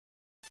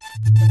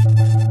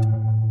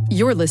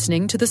You're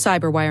listening to the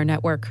Cyberwire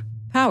Network,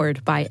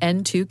 powered by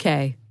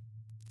N2K.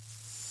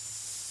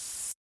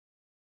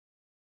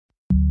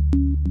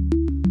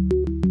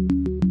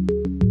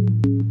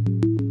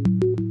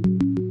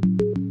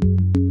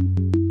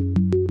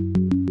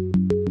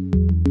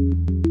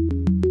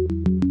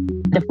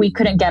 If we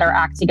couldn't get our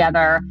act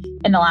together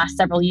in the last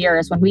several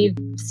years, when we've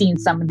seen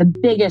some of the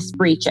biggest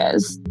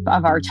breaches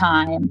of our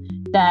time,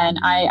 then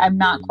I'm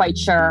not quite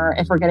sure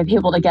if we're going to be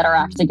able to get our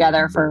act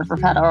together for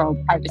federal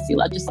privacy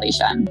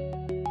legislation.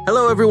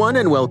 Hello, everyone,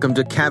 and welcome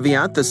to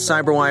Caveat, the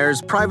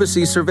CyberWire's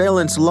privacy,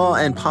 surveillance, law,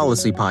 and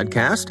policy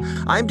podcast.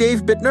 I'm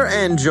Dave Bittner,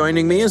 and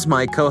joining me is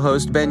my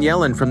co-host Ben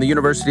Yellen from the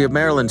University of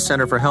Maryland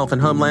Center for Health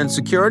and Homeland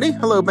Security.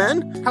 Hello,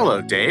 Ben.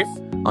 Hello, Dave.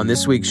 On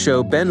this week's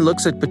show, Ben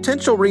looks at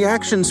potential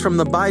reactions from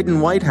the Biden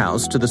White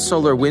House to the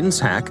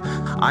SolarWinds hack.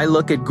 I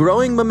look at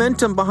growing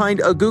momentum behind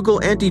a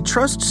Google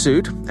antitrust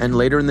suit. And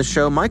later in the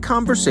show, my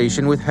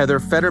conversation with Heather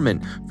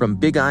Fetterman from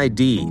Big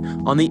ID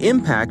on the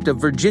impact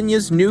of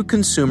Virginia's new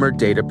Consumer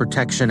Data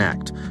Protection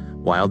Act.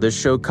 While this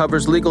show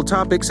covers legal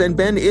topics and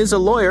Ben is a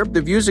lawyer,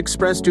 the views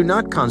expressed do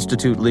not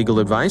constitute legal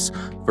advice.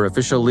 For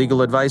official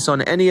legal advice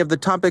on any of the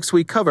topics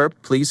we cover,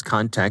 please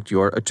contact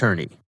your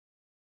attorney.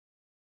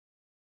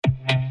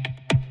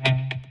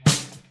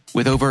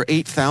 With over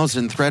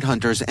 8,000 threat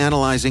hunters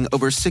analyzing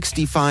over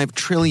 65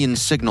 trillion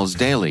signals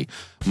daily,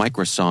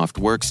 Microsoft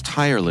works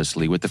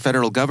tirelessly with the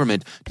federal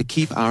government to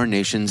keep our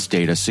nation's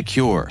data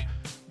secure.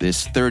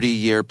 This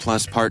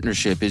 30-year-plus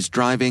partnership is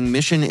driving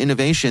mission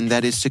innovation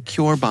that is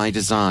secure by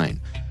design.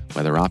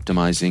 Whether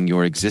optimizing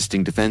your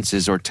existing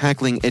defenses or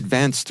tackling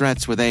advanced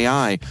threats with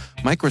AI,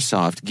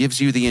 Microsoft gives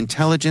you the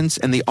intelligence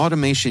and the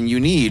automation you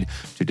need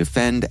to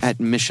defend at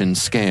mission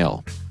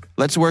scale.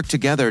 Let's work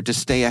together to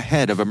stay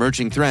ahead of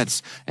emerging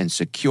threats and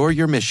secure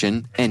your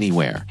mission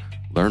anywhere.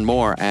 Learn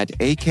more at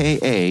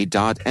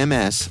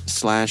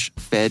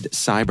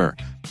aka.ms/fedcyber.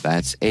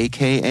 That's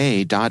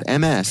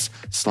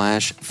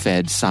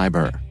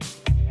aka.ms/fedcyber.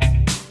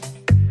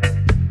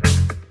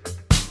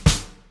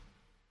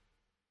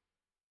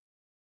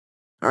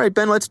 All right,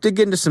 Ben, let's dig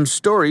into some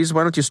stories.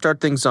 Why don't you start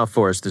things off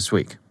for us this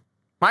week?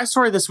 My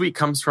story this week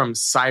comes from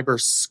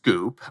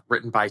Cyberscoop,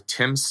 written by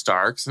Tim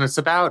Starks, and it's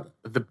about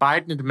the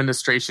Biden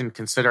administration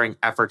considering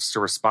efforts to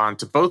respond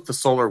to both the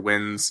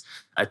SolarWinds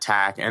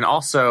attack and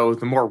also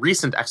the more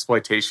recent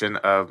exploitation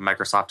of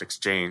Microsoft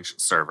Exchange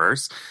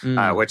servers,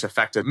 which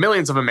affected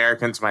millions of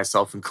Americans,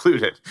 myself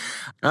included.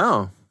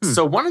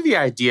 So one of the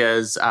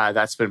ideas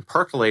that's been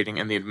percolating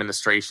in the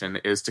administration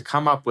is to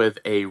come up with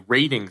a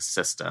rating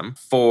system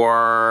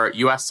for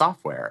U.S.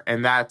 software.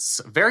 And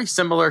that's very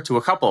similar to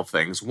a couple of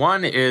things.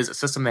 One is a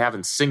system they have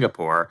in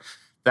Singapore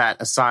that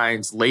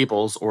assigns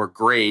labels or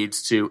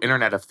grades to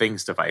Internet of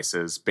Things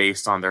devices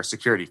based on their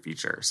security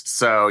features.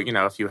 So,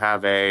 if you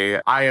have a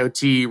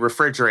IoT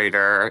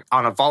refrigerator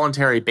on a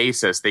voluntary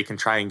basis, they can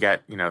try and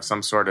get,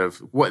 some sort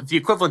of the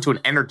equivalent to an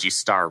Energy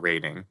Star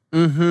rating.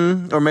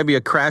 Mm-hmm. Or maybe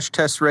a crash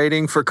test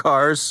rating for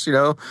cars,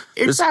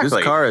 Exactly.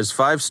 This car is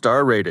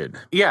 5-star rated.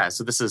 Yeah,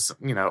 so this is,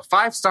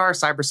 5-star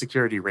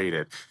cybersecurity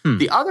rated.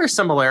 The other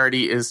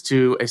similarity is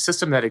to a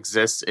system that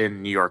exists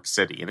in New York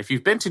City. And if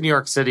you've been to New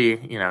York City,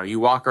 you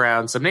walk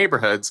around some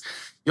neighborhoods,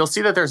 you'll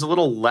see that there's a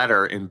little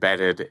letter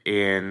embedded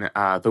in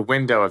the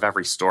window of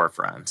every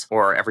storefront,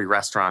 or every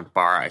restaurant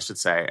bar, I should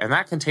say. And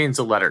that contains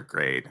a letter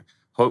grade,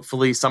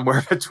 hopefully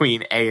somewhere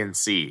between A and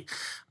C.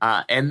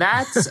 And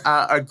that's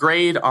a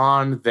grade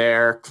on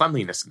their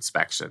cleanliness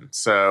inspection.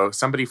 So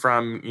somebody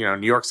from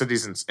New York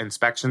City's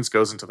inspections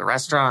goes into the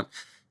restaurant,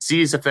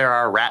 sees if there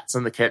are rats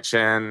in the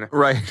kitchen,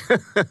 right?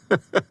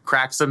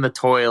 Cracks in the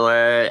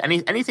toilet,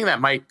 anything that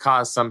might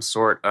cause some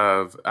sort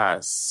of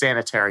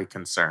sanitary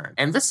concern.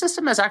 And this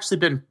system has actually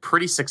been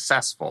pretty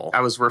successful. I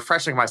was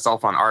refreshing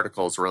myself on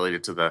articles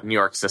related to the New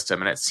York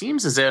system, and it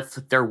seems as if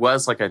there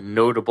was like a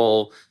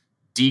notable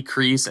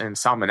decrease in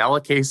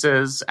salmonella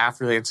cases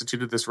after they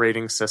instituted this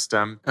rating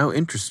system. Oh,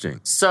 interesting.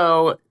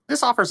 So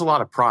this offers a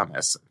lot of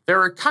promise. There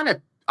are kind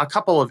of a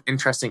couple of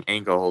interesting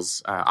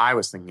angles I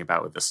was thinking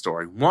about with this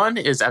story. One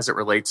is as it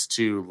relates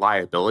to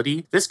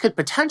liability. This could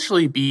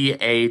potentially be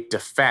a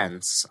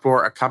defense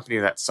for a company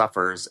that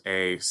suffers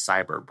a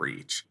cyber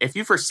breach. If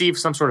you've received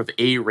some sort of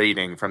A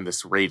rating from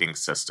this rating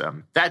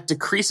system, that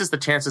decreases the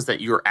chances that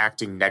you're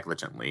acting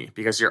negligently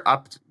because you're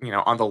up,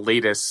 on the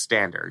latest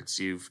standards.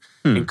 You've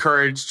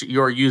encouraged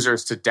your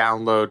users to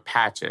download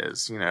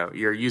patches.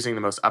 You're using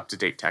the most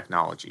up-to-date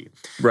technology.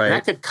 Right. And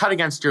that could cut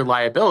against your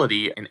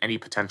liability in any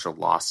potential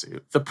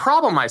lawsuit. The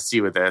problem I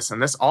see with this,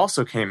 and this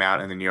also came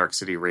out in the New York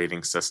City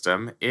rating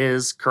system,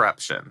 is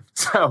corruption.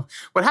 So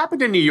what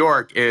happened in New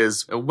York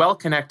is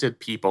well-connected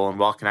people and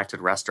well-connected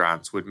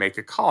restaurants would make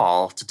a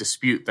call to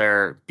dispute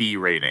their B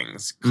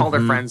ratings, call their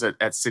friends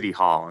at City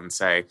Hall and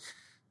say,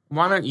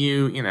 why don't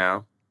you,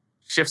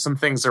 shift some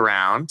things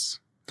around?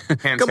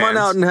 Come on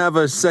out and have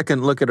a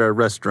second look at our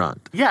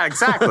restaurant. Yeah,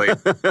 exactly.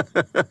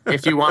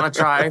 If you want to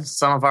try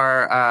some of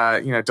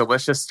our,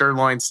 delicious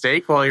sirloin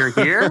steak while you're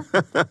here.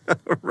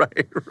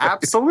 Right.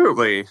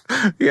 Absolutely.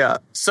 Yeah.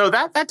 So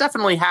that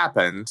definitely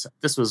happened.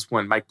 This was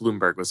when Mike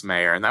Bloomberg was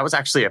mayor, and that was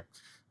actually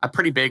a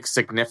pretty big,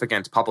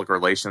 significant public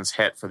relations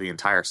hit for the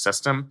entire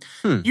system.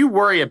 You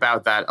worry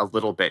about that a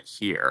little bit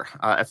here.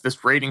 If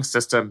this rating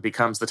system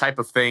becomes the type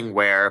of thing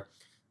where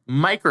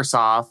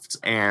Microsoft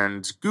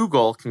and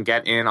Google can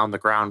get in on the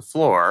ground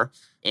floor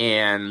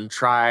and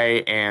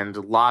try and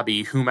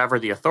lobby whomever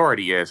the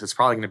authority is. It's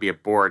probably going to be a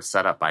board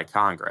set up by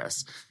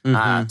Congress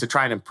to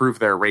try and improve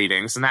their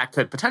ratings. And that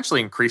could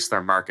potentially increase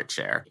their market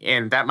share.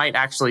 And that might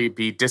actually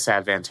be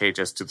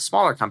disadvantageous to the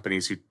smaller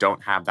companies who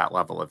don't have that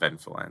level of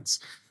influence.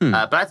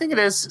 But I think it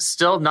is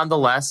still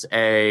nonetheless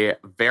a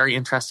very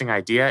interesting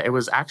idea. It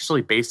was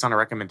actually based on a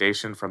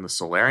recommendation from the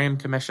Solarium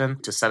Commission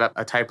to set up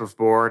a type of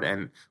board.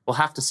 And we'll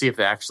have to see if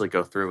they actually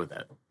go through with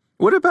it.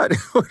 What about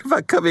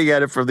coming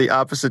at it from the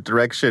opposite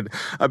direction?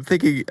 I'm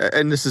thinking,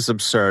 and this is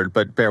absurd,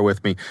 but bear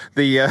with me.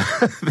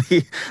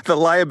 The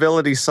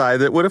liability side.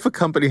 That what if a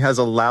company has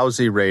a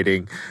lousy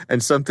rating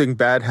and something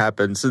bad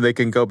happens, so they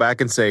can go back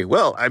and say,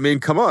 "Well, I mean,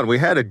 come on, we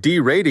had a D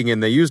rating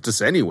and they used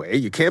us anyway.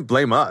 You can't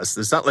blame us.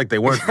 It's not like they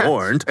weren't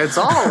warned." It's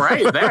all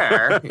right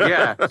there.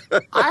 Yeah,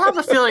 I have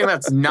a feeling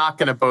that's not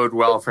going to bode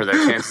well for their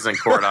chances in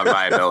court on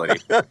viability.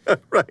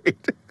 Right.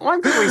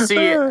 One thing we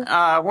see,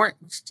 we're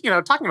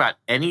talking about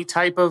any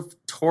type of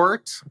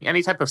tort,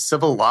 any type of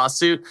civil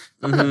lawsuit,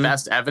 some of the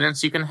best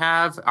evidence you can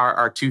have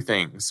are two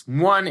things.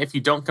 One, if you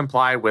don't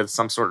comply with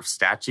some sort of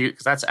statute,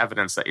 because that's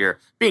evidence that you're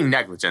being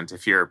negligent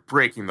if you're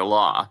breaking the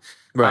law.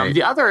 Right.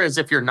 The other is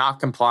if you're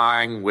not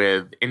complying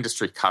with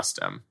industry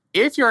custom.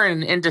 If you're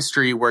in an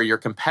industry where your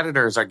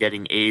competitors are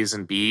getting A's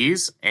and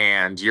B's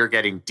and you're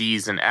getting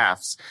D's and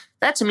F's,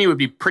 that to me would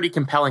be pretty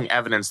compelling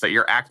evidence that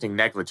you're acting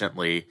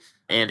negligently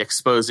and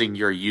exposing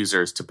your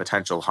users to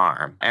potential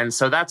harm. And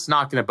so that's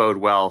not going to bode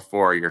well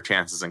for your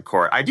chances in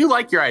court. I do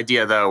like your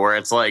idea, though, where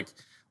it's like,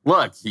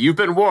 look, you've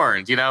been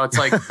warned. It's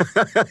like,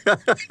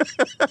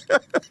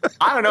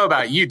 I don't know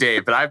about you,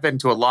 Dave, but I've been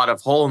to a lot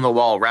of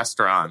hole-in-the-wall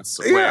restaurants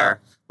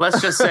where,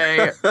 let's just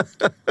say,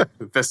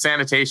 the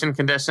sanitation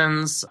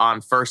conditions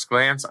on first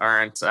glance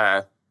aren't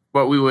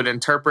what we would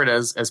interpret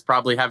as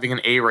probably having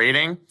an A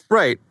rating.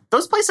 Right.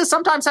 Those places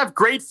sometimes have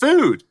great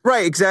food.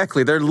 Right,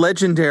 exactly. They're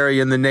legendary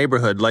in the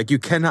neighborhood. Like, you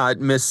cannot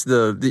miss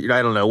the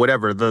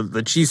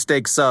the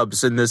cheesesteak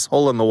subs in this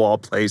hole-in-the-wall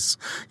place,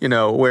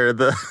 where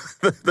the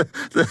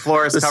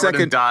floor is covered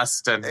in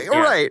dust. And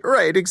yeah.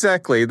 Right,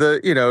 exactly.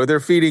 They're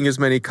feeding as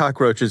many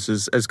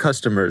cockroaches as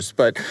customers.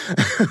 But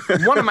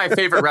one of my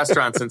favorite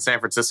restaurants in San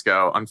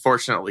Francisco,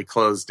 unfortunately,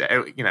 closed.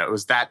 It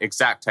was that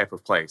exact type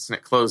of place, and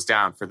it closed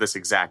down for this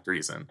exact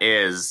reason.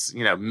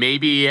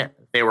 Maybe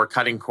they were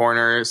cutting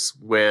corners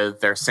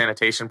with their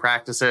sanitation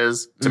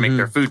practices to make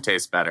their food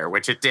taste better,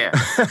 which it did.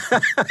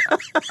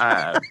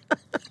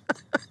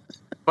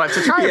 But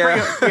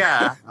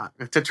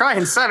to try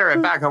and center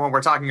it back on what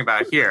we're talking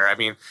about here, I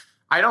mean,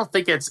 I don't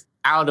think it's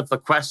out of the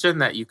question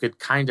that you could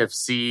kind of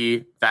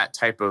see that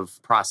type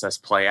of process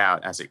play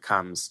out as it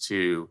comes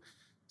to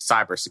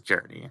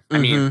cybersecurity. I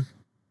mean,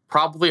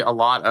 probably a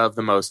lot of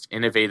the most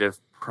innovative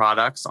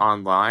products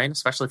online,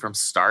 especially from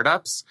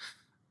startups,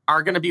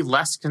 are going to be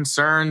less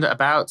concerned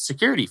about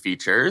security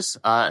features,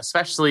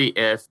 especially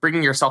if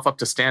bringing yourself up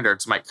to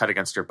standards might cut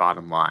against your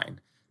bottom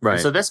line. Right.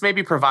 And so this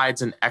maybe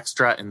provides an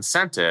extra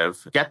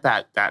incentive. Get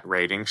that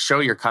rating. Show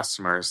your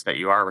customers that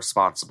you are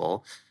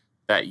responsible,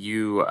 that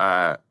you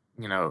are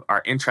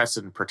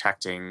interested in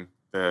protecting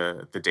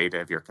the data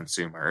of your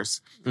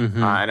consumers,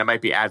 and it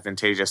might be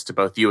advantageous to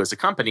both you as a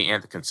company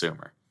and the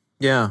consumer.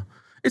 Yeah,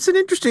 it's an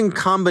interesting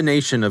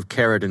combination of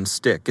carrot and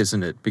stick,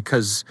 isn't it?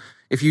 Because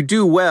if you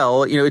do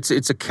well,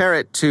 it's a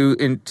carrot to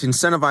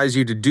incentivize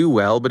you to do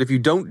well. But if you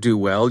don't do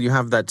well, you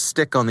have that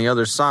stick on the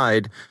other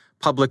side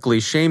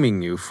publicly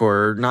shaming you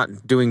for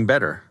not doing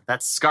better.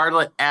 That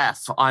scarlet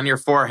F on your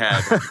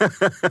forehead.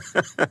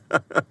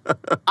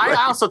 I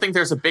also think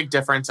there's a big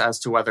difference as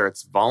to whether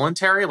it's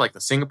voluntary, like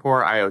the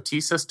Singapore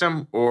IoT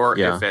system, or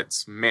if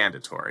it's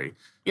mandatory.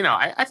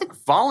 I think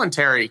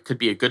voluntary could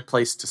be a good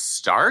place to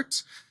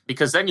start,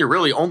 because then you're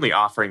really only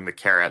offering the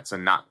carrots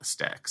and not the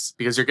sticks,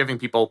 because you're giving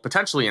people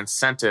potentially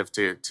incentive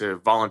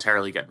to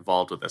voluntarily get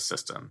involved with this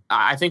system.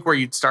 I think where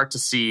you'd start to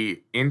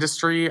see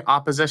industry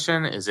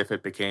opposition is if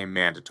it became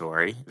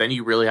mandatory. Then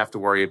you really have to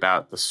worry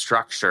about the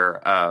structure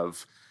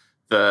of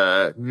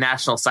the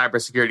National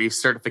Cybersecurity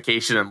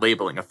Certification and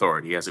Labeling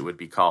Authority, as it would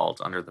be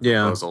called under the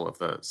proposal of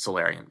the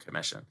Solarium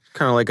Commission.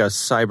 Kind of like a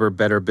Cyber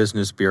Better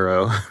Business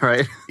Bureau,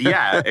 right?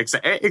 Yeah,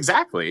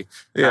 exactly.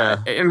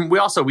 Yeah. And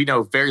we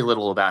know very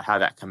little about how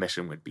that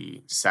commission would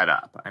be set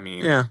up. I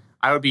mean,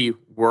 I would be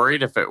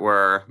worried if it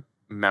were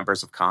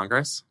members of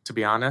Congress, to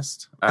be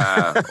honest,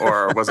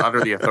 or was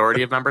under the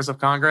authority of members of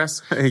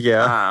Congress.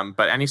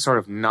 But any sort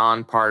of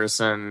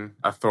nonpartisan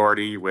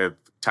authority with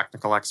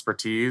technical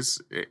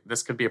expertise,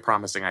 this could be a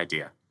promising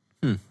idea.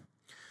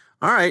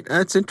 All right,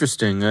 that's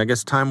interesting. I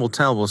guess time will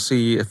tell. We'll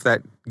see if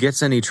that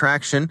gets any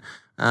traction.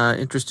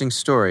 Interesting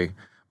story.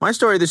 My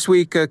story this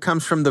week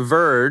comes from The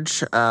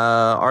Verge,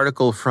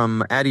 article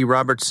from Addie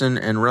Robertson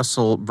and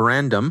Russell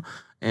Brandom,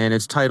 and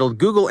it's titled,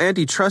 Google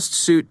Antitrust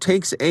Suit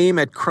Takes Aim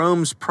at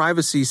Chrome's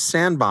Privacy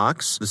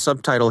Sandbox. The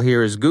subtitle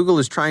here is, Google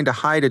is trying to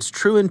hide its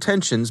true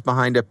intentions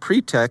behind a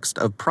pretext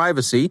of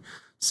privacy,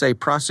 say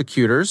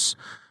prosecutors.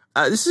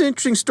 This is an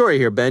interesting story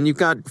here, Ben. You've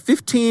got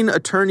 15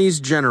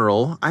 attorneys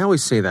general. I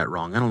always say that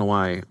wrong. I don't know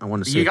why I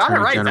want to say you got it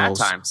right generals.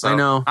 that time. So I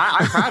know.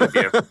 I'm proud of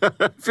you.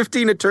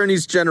 15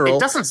 attorneys general. It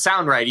doesn't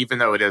sound right, even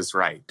though it is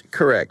right.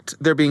 Correct.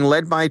 They're being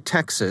led by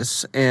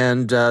Texas,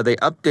 and they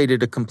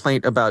updated a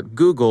complaint about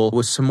Google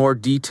with some more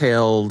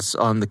details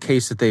on the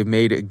case that they've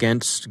made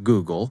against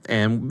Google.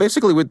 And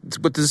basically what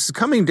this is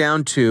coming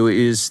down to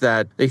is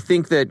that they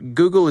think that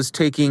Google is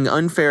taking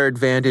unfair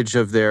advantage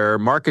of their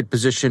market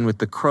position with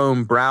the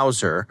Chrome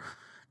browser,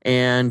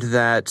 and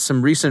that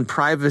some recent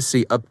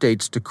privacy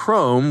updates to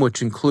Chrome,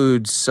 which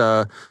includes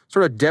sort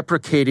of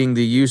deprecating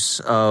the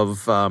use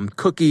of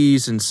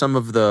cookies and some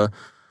of the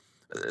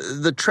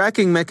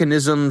tracking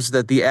mechanisms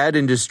that the ad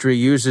industry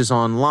uses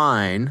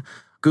online,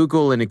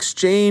 Google, in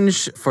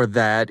exchange for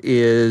that,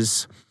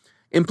 is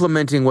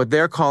implementing what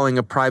they're calling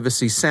a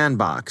privacy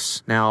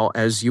sandbox. Now,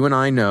 as you and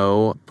I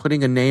know,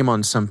 putting a name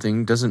on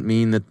something doesn't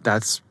mean that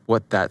that's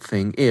what that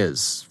thing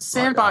is.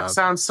 Sandbox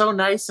sounds so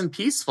nice and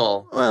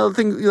peaceful. Well,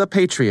 the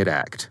Patriot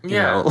Act.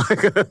 Yeah.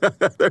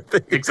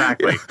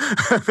 Exactly.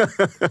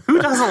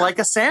 Who doesn't like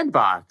a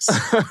sandbox?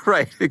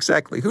 Right,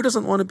 exactly. Who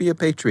doesn't want to be a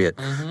patriot?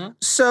 Mm-hmm.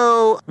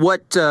 So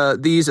what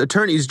these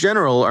attorneys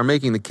general are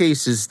making the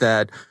case is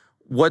that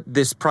what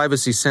this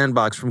privacy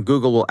sandbox from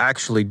Google will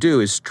actually do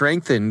is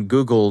strengthen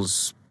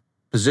Google's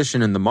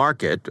position in the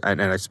market,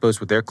 and I suppose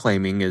what they're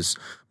claiming is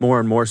more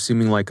and more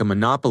seeming like a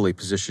monopoly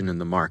position in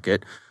the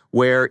market,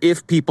 where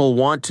if people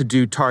want to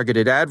do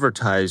targeted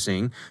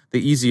advertising, the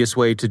easiest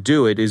way to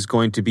do it is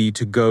going to be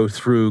to go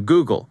through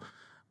Google,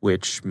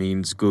 which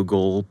means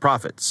Google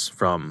profits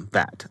from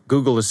that.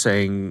 Google is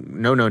saying,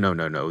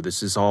 no.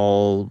 This is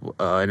all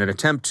in an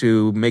attempt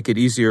to make it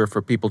easier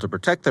for people to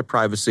protect their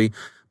privacy.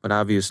 But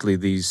obviously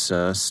these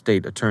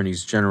state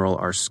attorneys general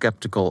are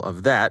skeptical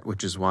of that,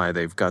 which is why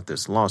they've got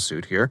this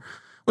lawsuit here.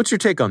 What's your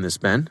take on this,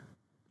 Ben?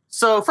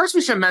 So first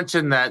we should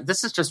mention that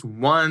this is just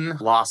one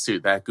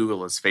lawsuit that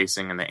Google is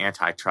facing in the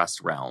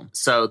antitrust realm.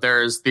 So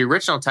there's the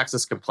original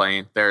Texas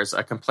complaint. There's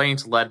a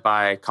complaint led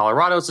by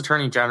Colorado's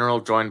attorney general,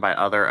 joined by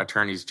other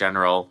attorneys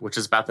general, which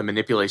is about the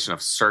manipulation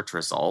of search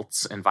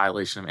results in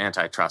violation of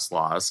antitrust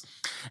laws.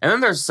 And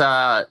then there's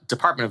a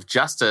Department of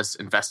Justice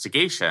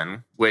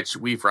investigation, which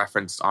we've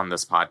referenced on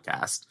this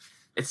podcast.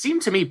 It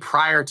seemed to me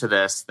prior to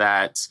this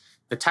that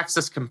the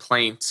Texas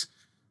complaint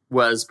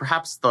was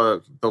perhaps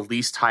the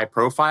least high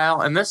profile,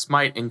 and this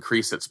might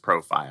increase its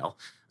profile.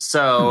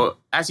 So,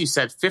 as you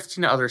said,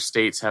 15 other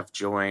states have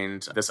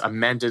joined this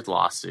amended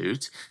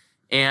lawsuit,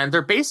 and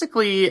they're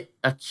basically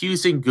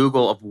accusing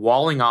Google of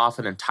walling off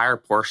an entire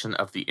portion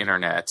of the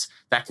internet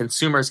that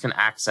consumers can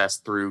access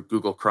through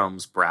Google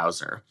Chrome's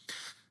browser.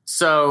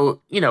 So,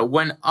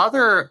 when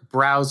other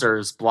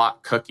browsers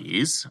block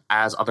cookies,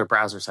 as other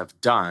browsers have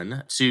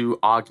done to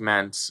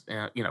augment,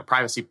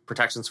 privacy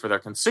protections for their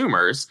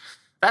consumers,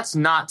 that's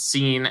not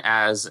seen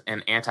as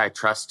an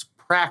antitrust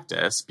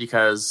practice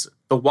because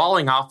the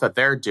walling off that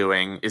they're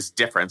doing is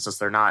different since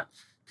they're not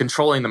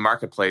controlling the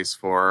marketplace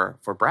for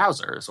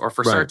browsers or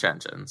for search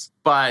engines.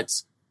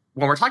 But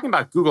when we're talking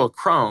about Google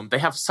Chrome, they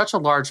have such a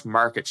large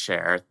market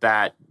share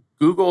that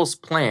Google's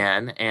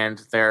plan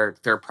and their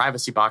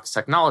privacy box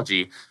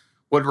technology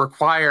would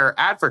require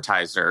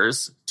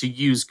advertisers to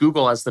use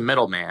Google as the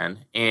middleman,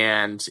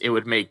 and it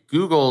would make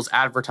Google's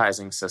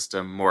advertising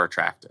system more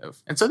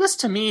attractive. And so this,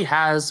 to me,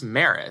 has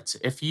merit.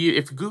 If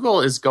Google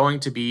is going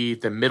to be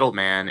the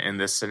middleman in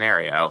this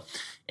scenario,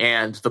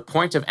 and the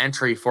point of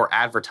entry for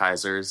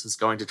advertisers is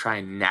going to try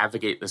and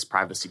navigate this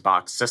privacy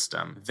box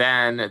system,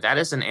 then that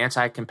is an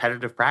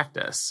anti-competitive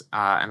practice.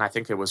 And I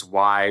think it was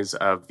wise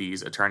of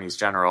these attorneys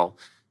general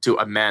to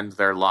amend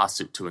their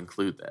lawsuit to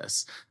include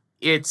this.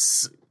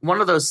 It's one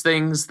of those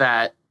things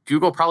that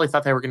Google probably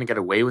thought they were going to get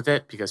away with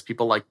it because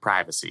people like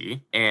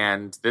privacy.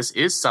 And this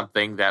is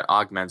something that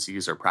augments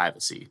user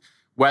privacy,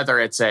 whether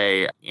it's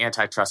a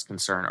antitrust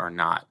concern or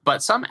not.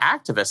 But some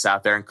activists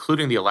out there,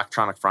 including the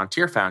Electronic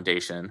Frontier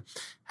Foundation,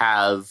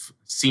 have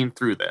seen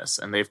through this.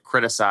 And they've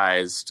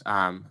criticized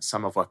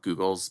some of what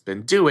Google's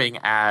been doing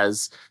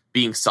as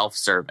being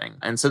self-serving.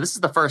 And so this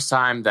is the first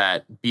time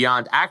that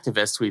beyond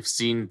activists, we've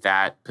seen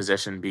that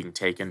position being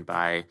taken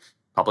by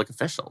public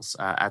officials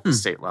at the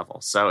state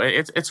level. So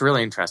it's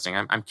really interesting.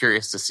 I'm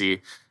curious to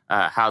see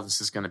how this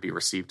is going to be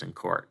received in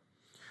court.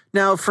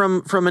 Now,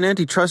 from an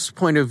antitrust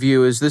point of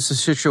view, is this a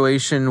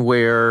situation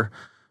where,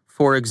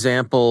 for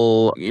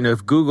example,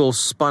 if Google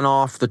spun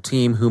off the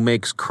team who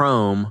makes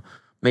Chrome,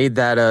 made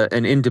that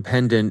an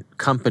independent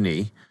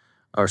company,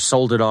 or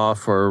sold it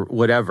off or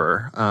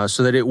whatever,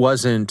 so that it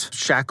wasn't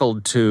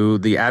shackled to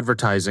the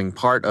advertising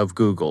part of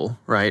Google,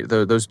 right?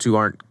 Those two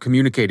aren't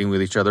communicating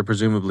with each other,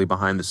 presumably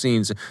behind the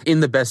scenes, in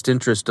the best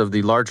interest of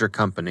the larger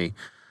company.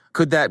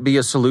 Could that be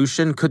a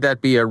solution? Could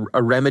that be a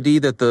remedy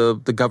that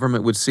the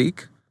government would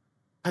seek?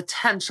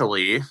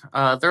 Potentially.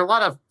 There are a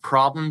lot of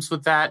problems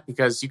with that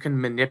because you can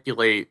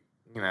manipulate,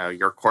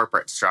 your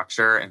corporate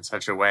structure in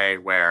such a way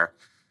where,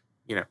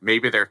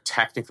 maybe they're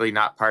technically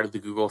not part of the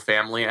Google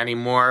family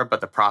anymore, but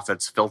the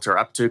profits filter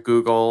up to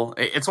Google.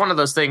 It's one of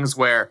those things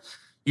where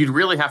you'd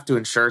really have to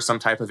ensure some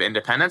type of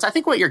independence. I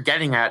think what you're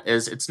getting at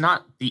is it's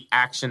not the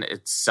action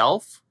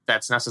itself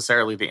that's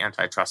necessarily the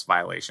antitrust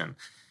violation.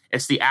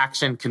 It's the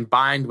action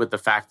combined with the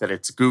fact that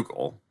it's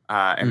Google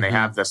and they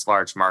have this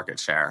large market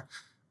share.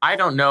 I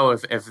don't know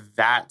if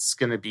that's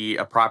going to be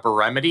a proper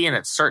remedy, and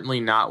it's certainly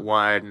not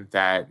one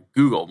that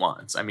Google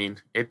wants. I mean,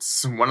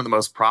 it's one of the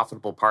most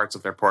profitable parts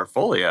of their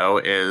portfolio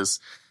is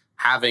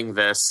having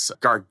this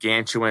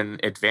gargantuan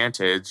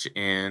advantage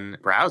in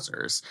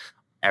browsers.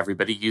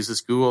 Everybody uses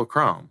Google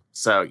Chrome.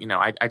 So,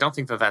 I don't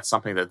think that that's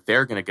something that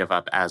they're going to give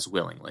up as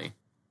willingly.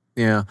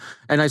 Yeah.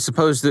 And I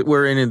suppose that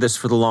we're in this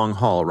for the long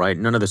haul, right?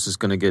 None of this is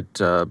going to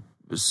get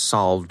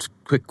solved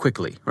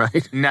quickly,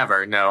 right?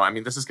 Never. No. I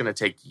mean, this is going to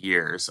take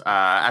years.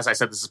 As I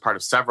said, this is part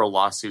of several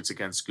lawsuits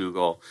against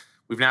Google.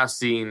 We've now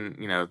seen,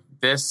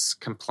 this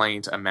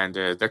complaint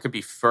amended. There could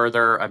be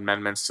further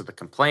amendments to the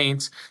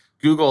complaint.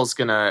 Google's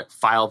going to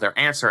file their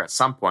answer at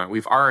some point.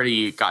 We've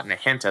already gotten a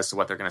hint as to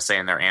what they're going to say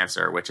in their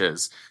answer, which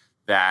is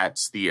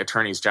that the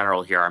attorneys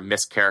general here are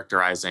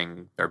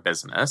mischaracterizing their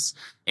business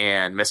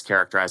and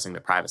mischaracterizing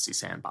the privacy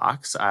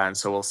sandbox. And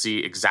so we'll see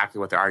exactly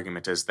what their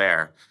argument is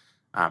there.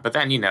 But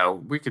then,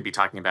 we could be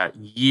talking about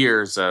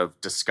years of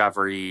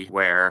discovery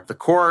where the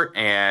court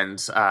and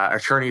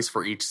attorneys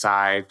for each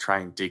side try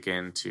and dig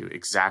into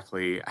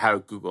exactly how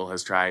Google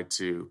has tried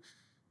to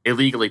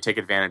illegally take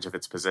advantage of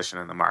its position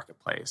in the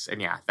marketplace.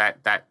 And yeah,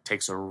 that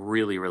takes a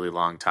really, really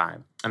long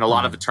time. And a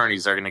lot of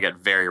attorneys are going to get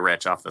very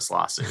rich off this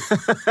lawsuit.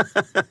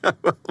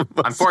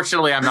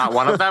 Unfortunately, I'm not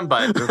one of them,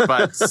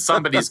 but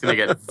somebody's going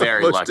to get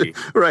very lucky.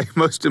 Right.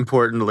 Most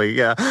importantly.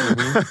 Yeah.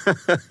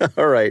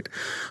 All right.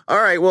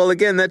 Well,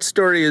 again, that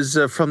story is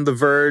from The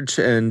Verge,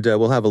 and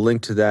we'll have a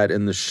link to that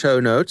in the show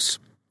notes.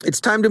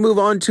 It's time to move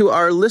on to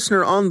our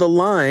listener on the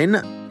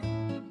line.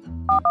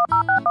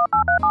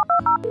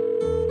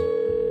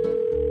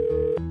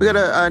 We got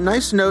a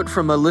nice note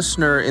from a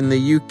listener in the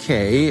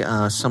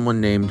UK, someone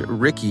named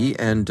Ricky,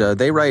 and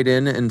they write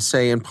in and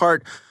say, in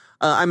part,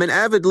 I'm an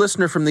avid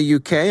listener from the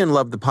UK and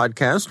love the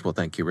podcast. Well,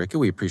 thank you, Ricky.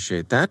 We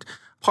appreciate that.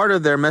 Part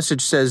of their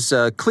message says,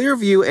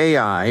 Clearview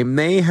AI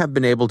may have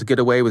been able to get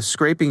away with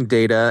scraping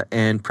data,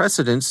 and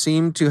precedents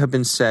seem to have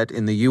been set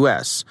in the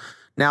US.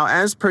 Now,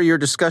 as per your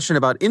discussion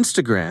about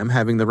Instagram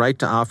having the right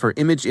to offer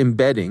image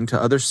embedding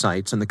to other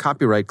sites and the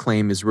copyright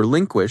claim is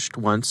relinquished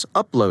once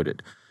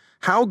uploaded,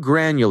 how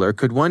granular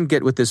could one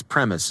get with this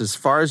premise as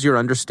far as your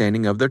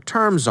understanding of their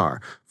terms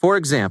are? For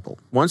example,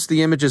 once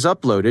the image is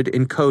uploaded,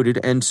 encoded,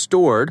 and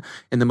stored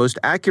in the most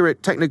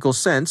accurate technical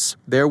sense,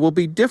 there will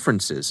be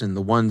differences in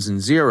the ones and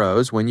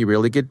zeros when you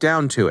really get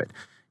down to it.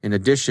 In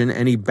addition,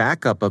 any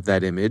backup of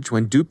that image,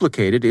 when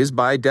duplicated, is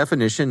by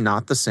definition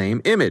not the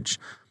same image.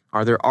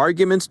 Are there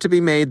arguments to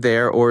be made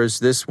there, or is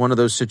this one of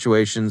those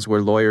situations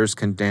where lawyers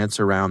can dance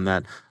around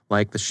that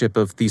like the ship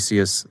of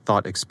Theseus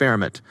thought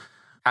experiment?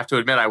 I have to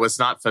admit, I was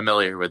not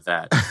familiar with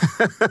that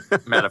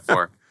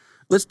metaphor.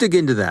 Let's dig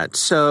into that.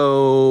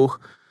 So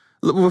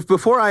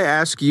before I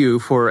ask you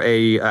for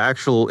a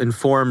actual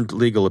informed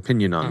legal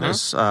opinion on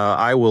this,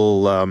 I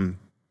will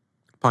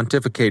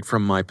pontificate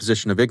from my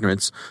position of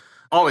ignorance.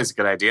 Always a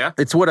good idea.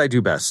 It's what I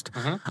do best.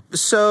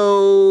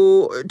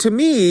 So to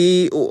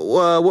me,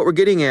 what we're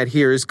getting at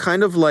here is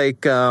kind of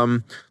like,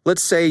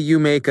 let's say you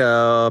make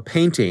a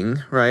painting,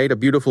 right? A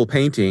beautiful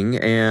painting,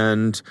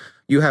 and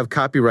you have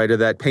copyright of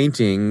that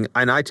painting,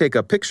 and I take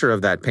a picture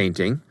of that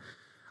painting.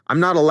 I'm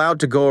not allowed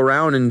to go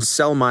around and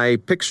sell my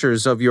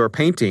pictures of your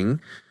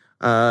painting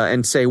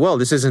and say, well,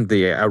 this isn't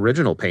the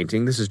original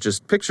painting. This is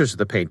just pictures of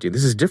the painting.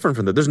 This is different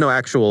from that. There's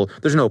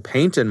no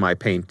paint in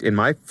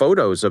my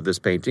photos of this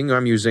painting.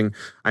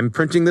 I'm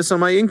printing this on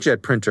my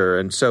inkjet printer,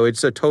 and so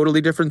it's a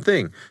totally different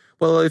thing.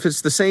 Well, if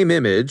it's the same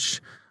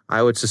image,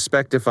 I would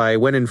suspect if I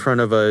went in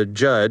front of a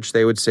judge,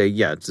 they would say,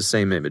 yeah, it's the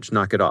same image.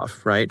 Knock it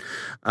off, right?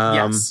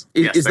 Yes.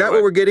 Is that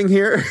what we're getting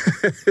here?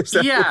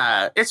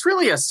 It's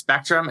really a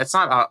spectrum. It's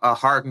not a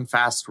hard and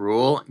fast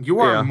rule. You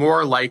are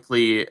more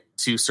likely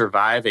to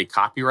survive a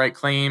copyright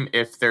claim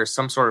if there's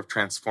some sort of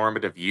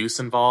transformative use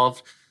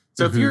involved.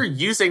 So if you're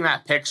using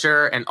that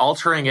picture and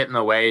altering it in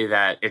a way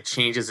that it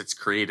changes its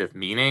creative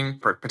meaning,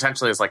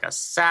 potentially as like a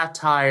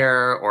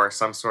satire or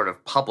some sort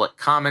of public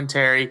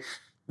commentary,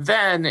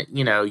 then,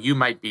 you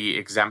might be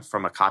exempt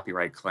from a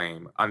copyright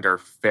claim under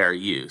fair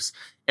use.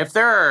 If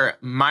there are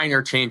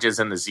minor changes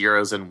in the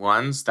zeros and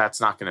ones, that's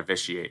not going to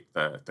vitiate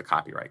the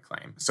copyright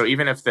claim. So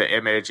even if the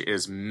image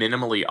is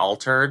minimally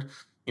altered,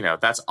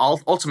 that's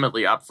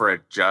ultimately up for a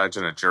judge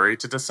and a jury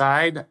to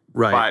decide.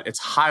 Right. But it's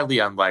highly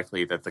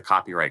unlikely that the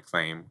copyright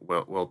claim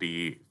will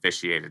be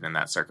vitiated in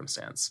that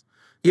circumstance.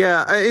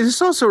 Yeah,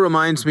 this also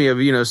reminds me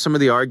of, some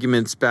of the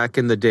arguments back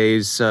in the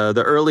days,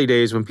 the early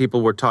days when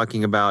people were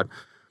talking about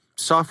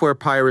software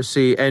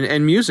piracy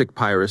and music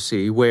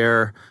piracy,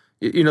 where,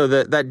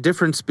 that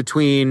difference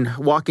between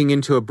walking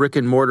into a brick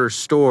and mortar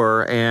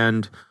store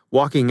and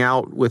walking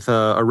out with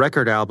a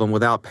record album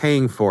without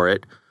paying for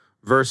it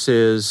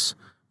versus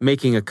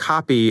making a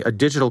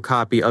digital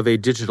copy of a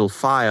digital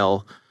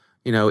file,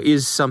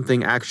 is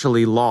something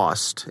actually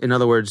lost. In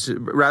other words,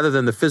 rather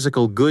than the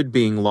physical good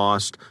being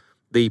lost,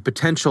 the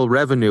potential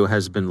revenue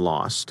has been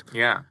lost.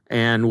 Yeah.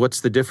 And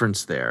what's the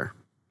difference there?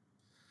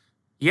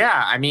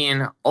 Yeah, I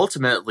mean,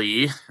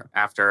 ultimately,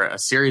 after a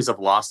series of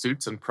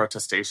lawsuits and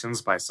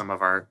protestations by some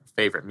of our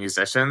favorite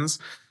musicians,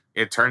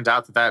 it turned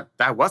out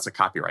that was a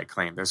copyright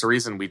claim. There's a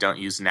reason we don't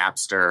use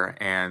Napster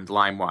and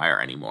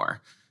LimeWire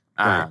anymore.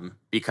 Right.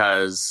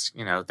 Because,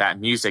 that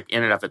music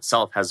in and of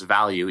itself has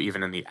value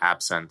even in the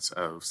absence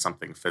of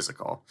something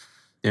physical.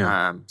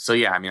 Yeah.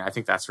 I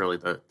think that's really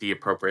the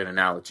appropriate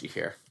analogy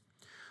here.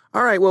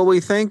 All right. Well, we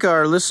thank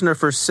our listener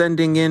for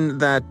sending in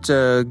that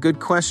good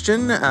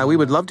question. We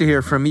would love to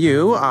hear from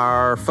you.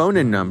 Our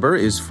phone-in number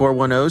is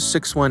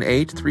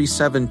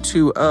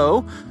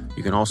 410-618-3720.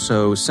 You can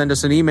also send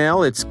us an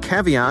email. It's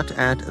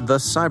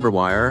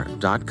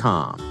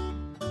caveat@thecyberwire.com.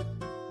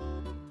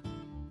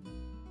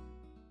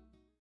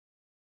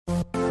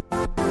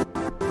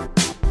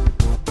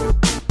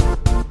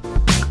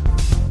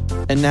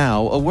 And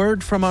now, a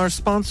word from our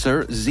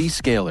sponsor,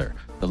 Zscaler,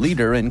 the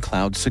leader in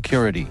cloud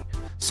security.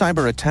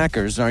 Cyber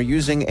attackers are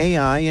using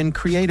AI in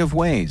creative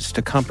ways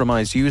to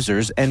compromise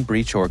users and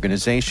breach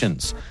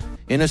organizations.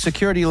 In a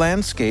security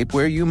landscape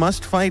where you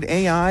must fight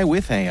AI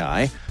with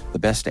AI, the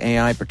best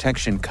AI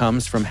protection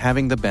comes from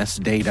having the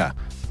best data.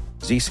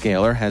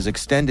 Zscaler has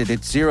extended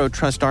its Zero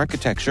Trust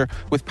architecture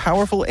with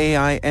powerful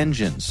AI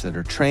engines that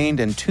are trained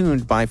and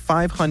tuned by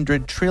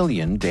 500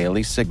 trillion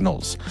daily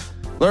signals.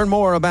 Learn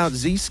more about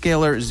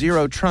Zscaler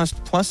Zero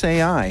Trust plus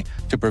AI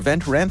to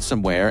prevent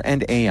ransomware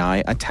and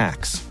AI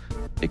attacks.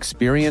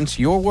 Experience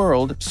your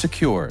world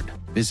secured.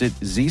 Visit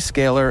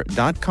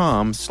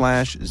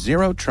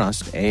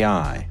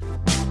zscaler.com/zerotrustai.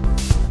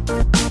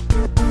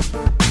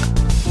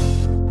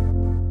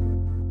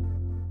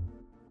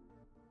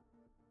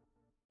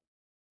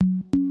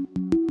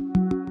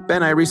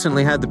 Ben, I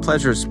recently had the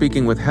pleasure of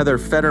speaking with Heather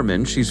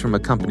Fetterman. She's from a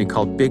company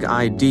called Big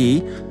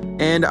ID.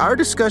 And our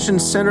discussion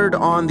centered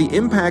on the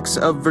impacts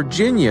of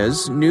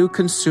Virginia's new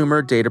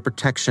Consumer Data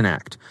Protection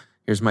Act.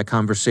 Here's my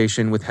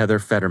conversation with Heather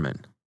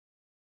Fetterman.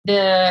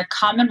 The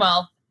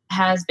Commonwealth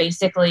has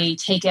basically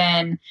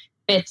taken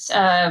bits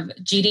of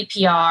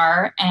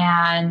GDPR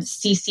and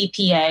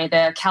CCPA,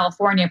 the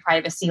California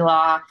privacy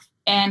law,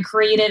 and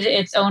created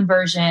its own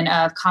version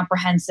of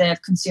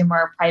comprehensive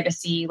consumer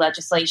privacy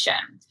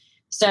legislation.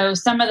 So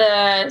some of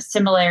the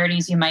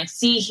similarities you might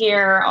see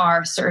here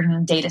are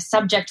certain data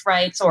subject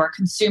rights or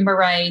consumer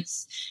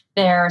rights.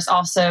 There's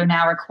also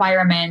now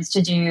requirements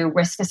to do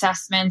risk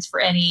assessments for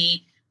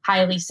any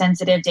highly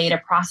sensitive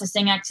data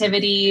processing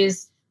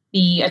activities.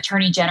 The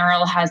Attorney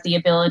General has the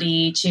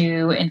ability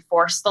to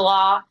enforce the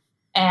law.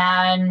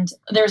 And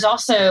there's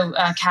also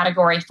a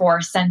category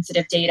for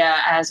sensitive data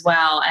as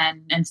well,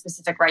 and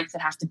specific rights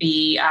that have to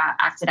be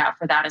acted out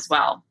for that as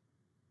well.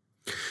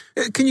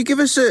 Can you give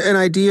us an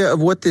idea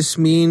of what this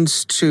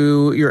means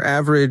to your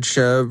average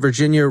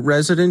Virginia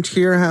resident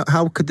here?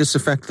 How could this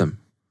affect them?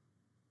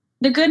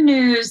 The good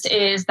news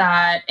is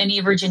that any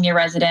Virginia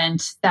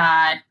resident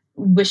that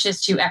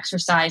wishes to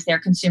exercise their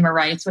consumer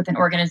rights with an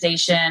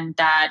organization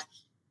that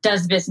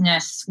does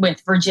business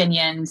with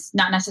Virginians,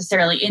 not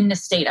necessarily in the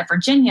state of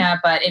Virginia,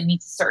 but it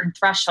meets a certain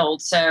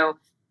threshold. So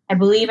I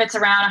believe it's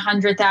around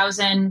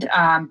 100,000,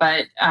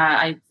 but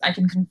I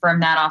can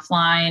confirm that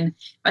offline.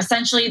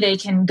 Essentially, they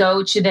can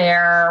go to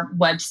their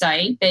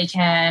website, they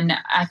can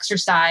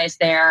exercise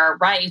their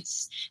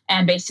rights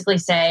and basically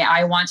say,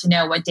 I want to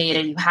know what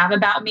data you have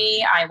about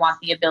me. I want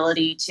the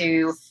ability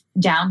to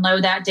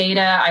download that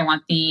data. I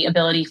want the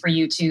ability for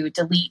you to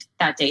delete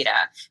that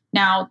data.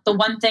 Now, the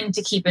one thing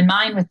to keep in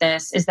mind with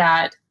this is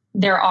that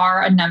there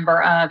are a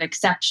number of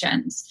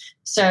exceptions.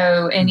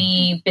 So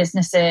any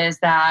businesses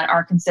that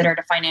are considered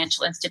a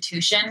financial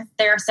institution,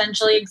 they're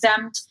essentially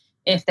exempt.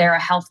 If they're a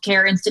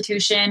healthcare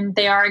institution,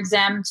 they are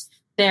exempt.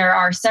 There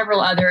are several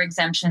other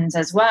exemptions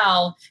as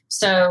well.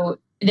 So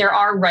there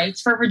are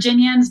rights for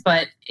Virginians,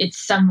 but it's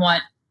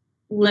somewhat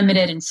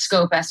limited in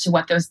scope as to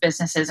what those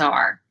businesses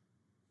are.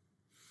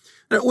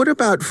 What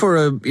about for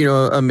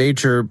a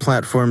major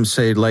platform,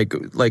 say like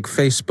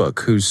Facebook,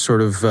 who's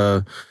sort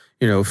of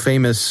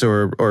famous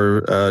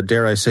or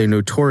dare I say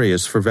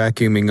notorious for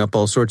vacuuming up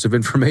all sorts of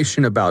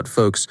information about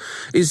folks?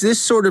 Is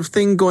this sort of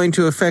thing going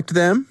to affect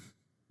them?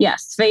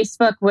 Yes,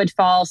 Facebook would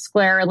fall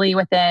squarely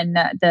within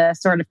the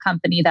sort of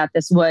company that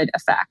this would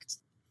affect.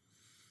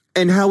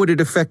 And how would it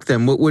affect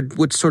them?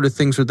 What sort of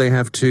things would they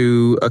have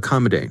to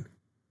accommodate?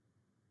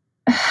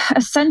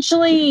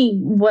 Essentially,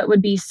 what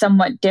would be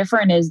somewhat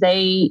different is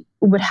they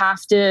would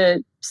have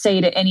to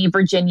say to any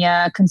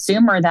Virginia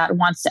consumer that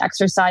wants to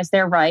exercise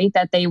their right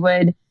that they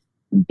would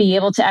be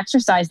able to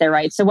exercise their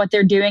right. So what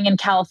they're doing in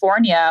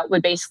California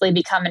would basically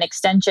become an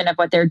extension of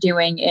what they're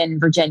doing in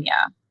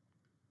Virginia.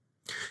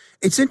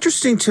 It's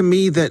interesting to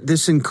me that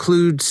this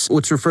includes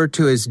what's referred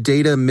to as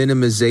data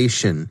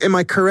minimization. Am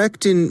I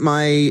correct in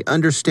my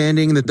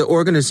understanding that the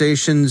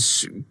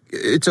organizations,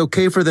 it's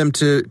okay for them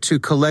to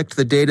collect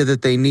the data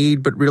that they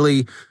need, but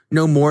really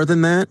no more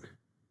than that?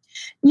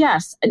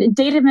 Yes,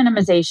 data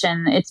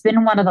minimization, it's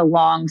been one of the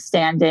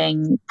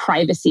long-standing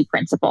privacy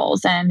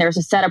principles. And there's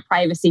a set of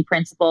privacy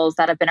principles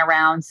that have been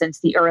around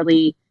since the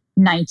early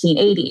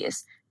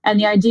 1980s. And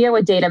the idea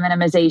with data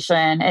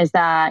minimization is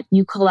that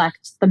you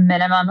collect the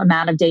minimum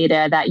amount of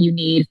data that you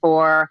need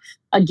for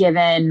a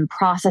given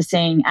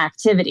processing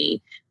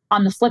activity.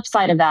 On the flip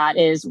side of that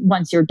is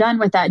once you're done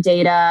with that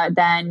data,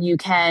 then you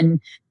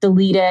can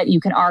delete it, you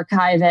can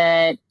archive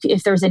it.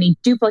 If there's any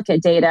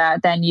duplicate data,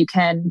 then you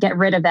can get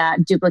rid of that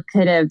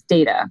duplicative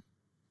data.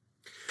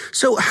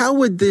 So how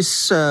would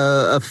this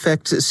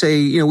affect,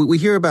 say, we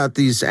hear about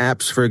these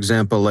apps, for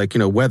example, like,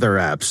 weather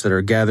apps that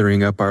are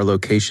gathering up our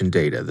location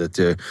data that,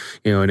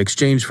 in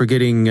exchange for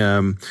getting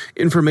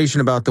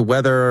information about the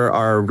weather,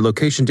 our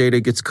location data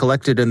gets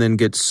collected and then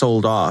gets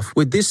sold off.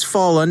 Would this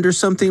fall under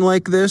something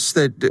like this,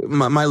 that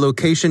my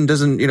location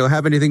doesn't,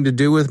 have anything to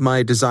do with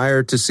my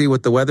desire to see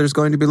what the weather's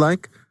going to be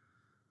like?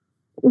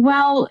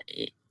 Well,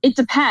 it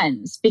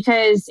depends,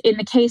 because in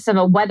the case of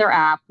a weather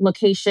app,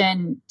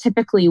 location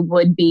typically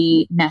would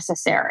be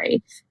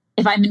necessary.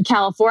 If I'm in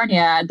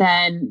California,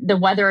 then the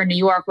weather in New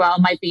York, while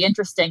it might be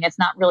interesting, it's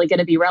not really going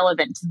to be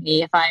relevant to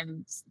me if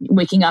I'm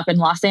waking up in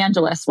Los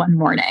Angeles one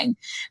morning.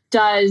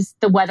 Does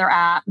the weather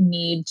app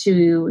need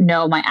to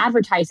know my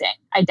advertising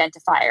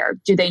identifier?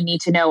 Do they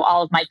need to know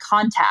all of my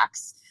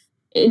contacts?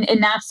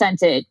 In that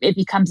sense, it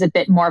becomes a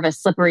bit more of a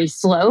slippery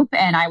slope,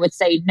 and I would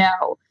say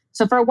no.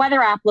 So for a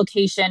weather app,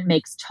 location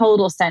makes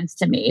total sense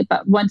to me.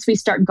 But once we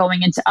start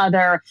going into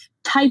other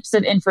types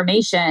of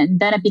information,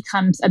 then it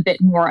becomes a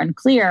bit more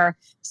unclear.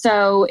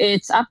 So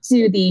it's up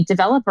to the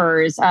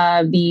developers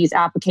of these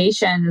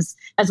applications,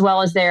 as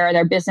well as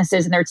their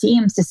businesses and their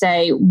teams, to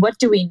say, what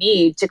do we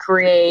need to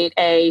create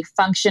a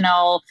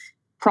functional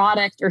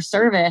product or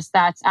service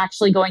that's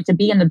actually going to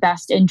be in the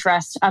best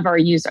interest of our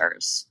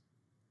users?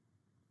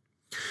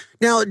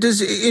 Now, does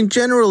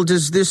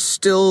this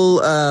still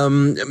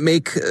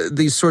make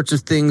these sorts of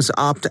things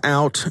opt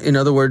out? In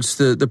other words,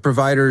 the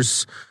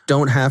providers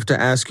don't have to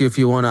ask you if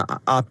you want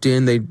to opt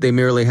in. They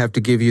merely have to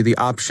give you the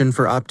option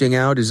for opting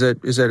out. Is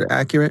that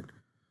accurate?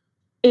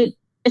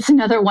 It's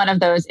another one of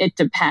those, it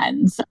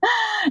depends.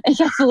 It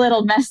gets a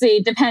little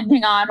messy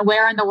depending on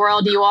where in the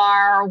world you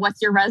are,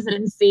 what's your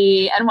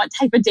residency, and what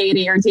type of data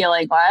you're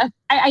dealing with.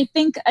 I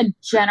think a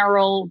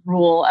general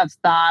rule of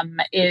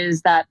thumb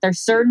is that there's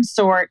certain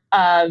sort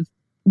of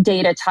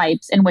data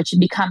types in which it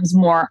becomes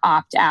more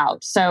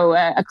opt-out. So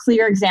a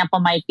clear example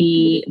might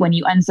be when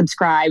you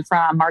unsubscribe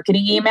from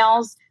marketing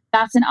emails,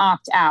 that's an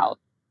opt-out.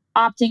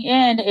 Opting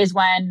in is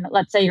when,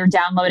 let's say you're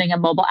downloading a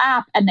mobile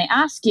app and they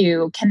ask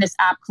you, can this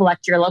app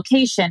collect your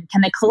location? Can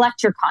they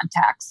collect your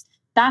contacts?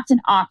 That's an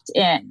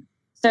opt-in.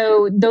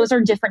 So those are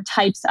different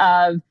types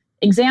of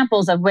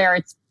examples of where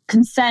it's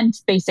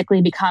consent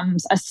basically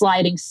becomes a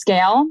sliding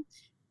scale.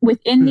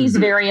 Within these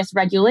various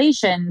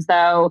regulations,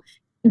 though,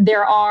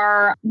 there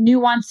are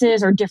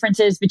nuances or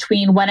differences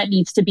between when it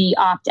needs to be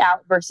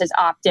opt-out versus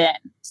opt-in.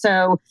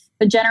 So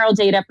the General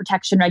Data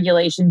Protection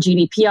Regulation,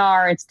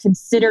 GDPR, it's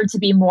considered to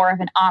be more of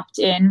an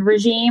opt-in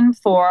regime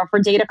for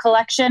data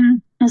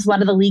collection as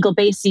one of the legal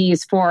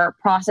bases for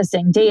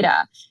processing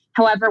data.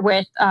 However,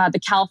 with the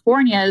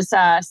California's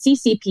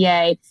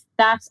CCPA,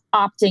 that's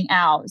opting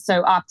out.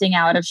 So opting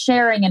out of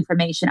sharing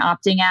information,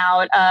 opting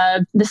out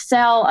of the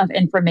sale of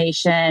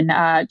information,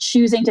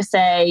 choosing to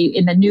say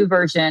in the new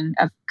version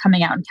of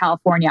coming out in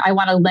California, I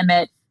want to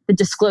limit the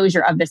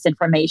disclosure of this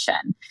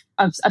information,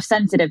 of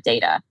sensitive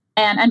data.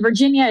 And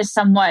Virginia is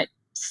somewhat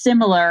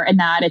similar in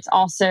that it's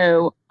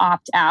also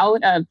opt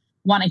out of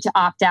wanting to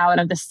opt out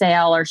of the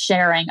sale or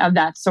sharing of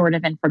that sort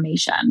of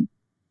information.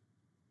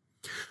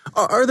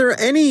 Are there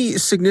any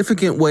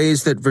significant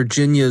ways that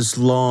Virginia's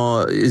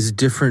law is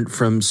different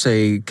from,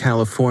 say,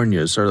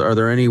 California's? Are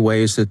there any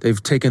ways that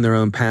they've taken their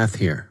own path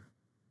here?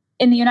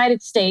 In the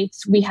United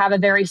States, we have a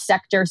very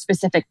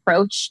sector-specific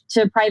approach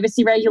to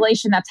privacy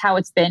regulation. That's how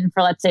it's been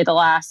for, let's say, the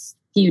last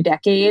few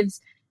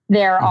decades.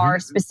 There are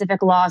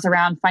specific laws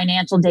around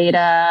financial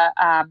data.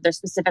 There's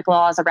specific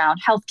laws around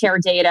healthcare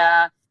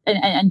data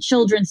and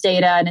children's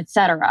data, and et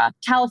cetera.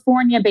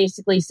 California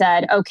basically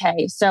said,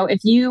 okay, so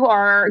if you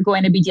are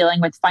going to be dealing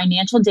with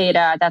financial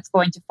data that's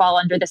going to fall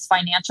under this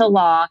financial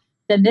law,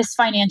 then this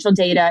financial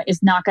data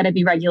is not going to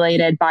be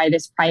regulated by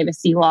this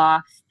privacy law.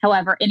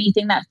 However,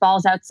 anything that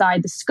falls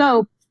outside the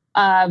scope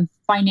of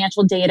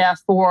financial data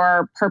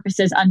for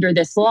purposes under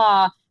this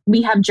law,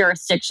 we have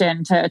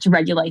jurisdiction to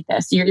regulate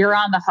this. You're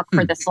on the hook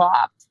for this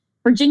law.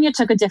 Virginia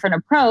took a different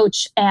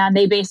approach, and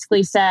they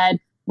basically said,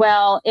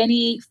 well,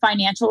 any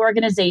financial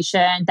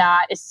organization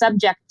that is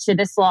subject to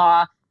this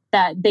law,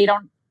 that they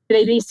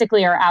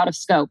basically are out of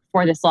scope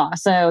for this law.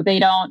 So they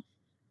don't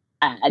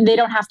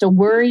have to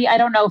worry. I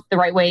don't know if the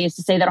right way is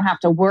to say they don't have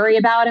to worry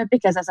about it,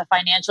 because as a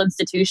financial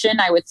institution,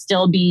 I would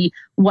still be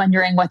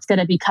wondering what's going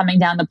to be coming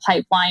down the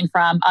pipeline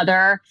from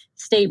other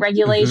state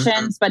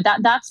regulations. But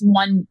that's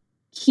one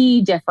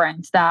key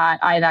difference that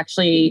I've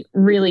actually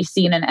really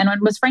seen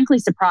and was frankly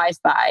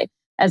surprised by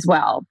as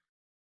well.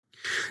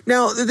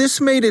 Now, this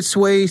made its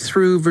way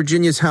through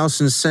Virginia's House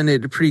and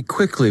Senate pretty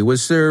quickly.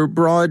 Was there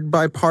broad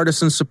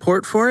bipartisan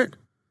support for it?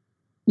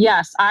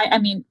 Yes. I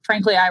mean,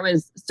 frankly, I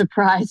was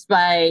surprised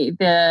by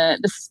the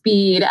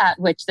speed at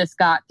which this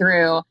got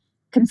through,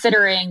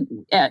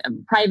 considering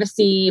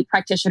privacy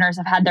practitioners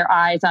have had their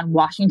eyes on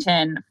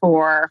Washington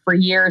for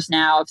years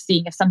now, of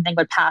seeing if something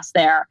would pass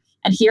there.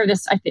 And here,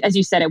 this, as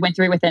you said, it went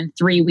through within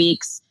 3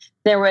 weeks.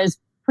 There was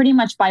pretty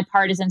much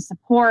bipartisan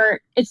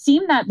support. It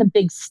seemed that the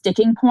big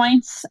sticking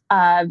points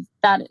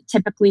that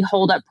typically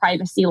hold up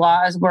privacy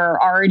laws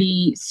were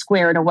already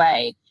squared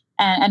away.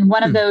 And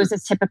one of those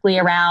is typically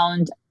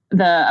around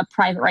a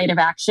private right of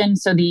action,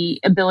 so the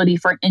ability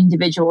for an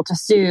individual to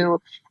sue.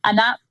 And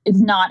that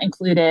is not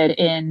included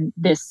in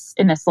this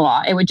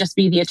law. It would just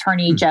be the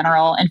Attorney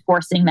General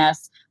enforcing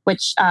this,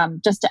 which,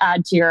 just to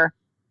add to your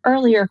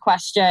earlier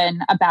question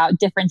about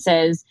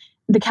differences,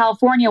 the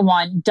California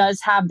one does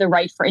have the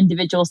right for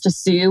individuals to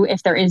sue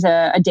if there is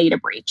a data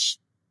breach.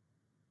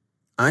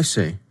 I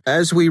see.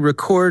 As we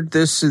record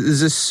this,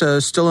 is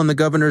this still on the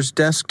governor's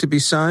desk to be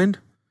signed?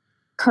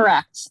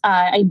 Correct.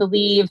 I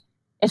believe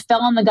it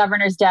fell on the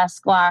governor's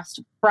desk last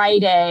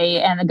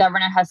Friday, and the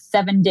governor has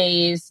 7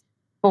 days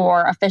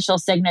for official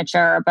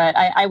signature. But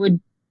I would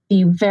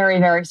be very,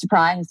 very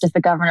surprised if the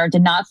governor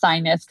did not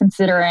sign this,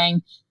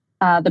 considering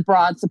the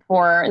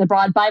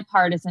broad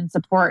bipartisan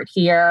support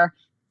here.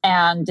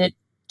 And it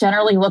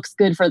generally looks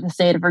good for the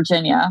state of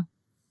Virginia.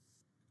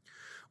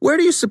 Where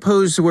do you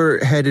suppose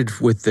we're headed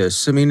with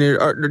this? I mean,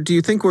 do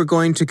you think we're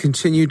going to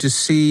continue to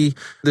see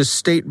the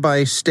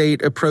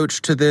state-by-state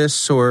approach to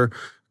this, or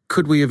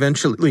could we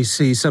eventually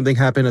see something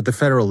happen at the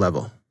federal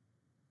level?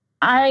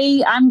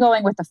 I'm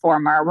going with the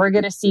former. We're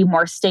going to see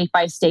more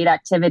state-by-state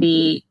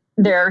activity.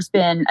 There's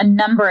been a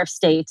number of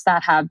states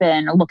that have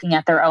been looking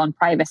at their own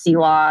privacy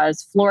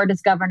laws.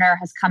 Florida's governor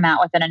has come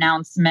out with an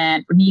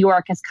announcement. New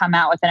York has come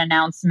out with an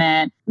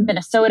announcement.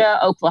 Minnesota,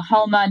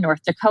 Oklahoma,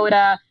 North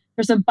Dakota.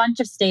 There's a bunch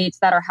of states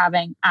that are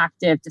having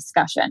active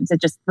discussions.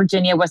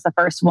 Virginia was the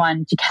first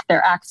one to get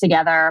their act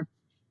together.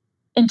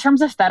 In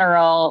terms of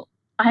federal,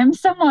 I'm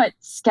somewhat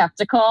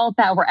skeptical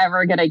that we're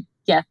ever going to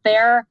get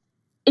there.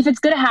 If it's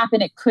going to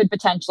happen, it could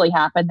potentially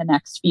happen the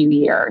next few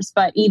years.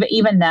 But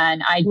even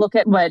then, I look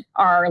at what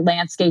our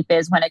landscape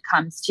is when it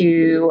comes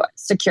to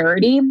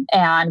security.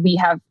 And we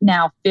have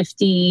now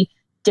 50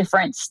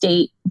 different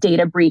state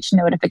data breach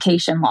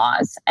notification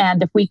laws.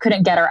 And if we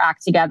couldn't get our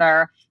act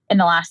together in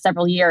the last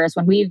several years,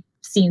 when we've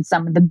seen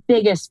some of the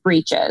biggest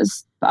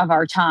breaches of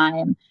our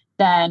time,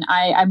 then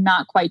I'm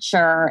not quite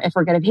sure if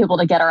we're going to be able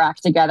to get our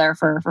act together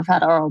for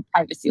federal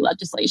privacy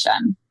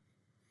legislation.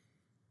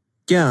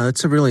 Yeah,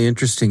 that's a really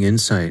interesting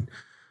insight.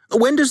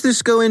 When does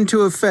this go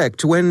into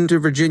effect? When do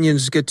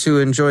Virginians get to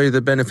enjoy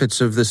the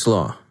benefits of this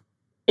law?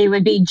 It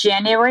would be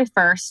January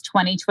 1st,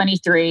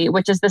 2023,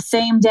 which is the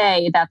same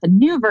day that the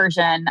new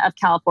version of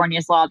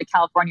California's law, the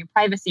California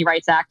Privacy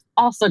Rights Act,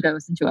 also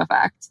goes into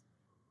effect.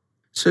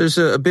 So there's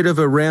a bit of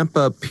a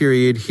ramp-up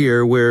period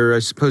here where I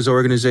suppose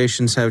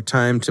organizations have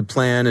time to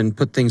plan and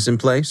put things in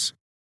place?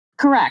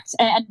 Correct.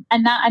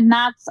 And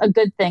that's a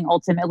good thing,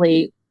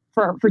 ultimately,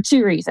 for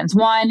two reasons.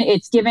 One,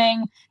 it's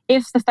giving,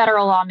 if the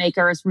federal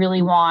lawmakers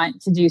really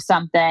want to do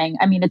something,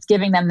 I mean, it's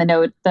giving them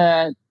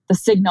the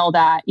signal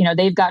that,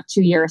 they've got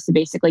 2 years to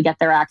basically get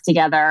their act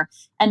together.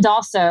 And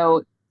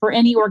also, for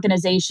any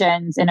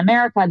organizations in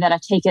America that have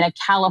taken a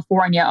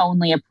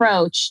California-only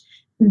approach,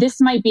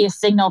 this might be a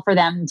signal for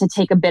them to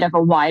take a bit of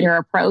a wider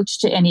approach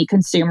to any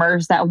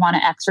consumers that want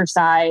to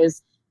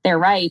exercise their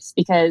rights,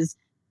 because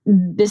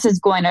this is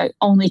going to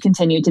only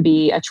continue to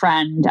be a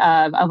trend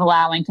of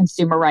allowing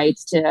consumer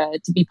rights to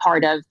be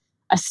part of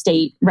a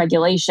state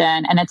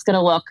regulation. And it's going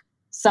to look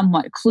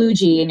somewhat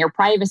kludgy in your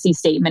privacy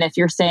statement if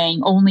you're saying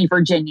only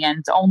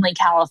Virginians, only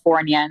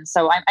Californians.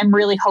 So I'm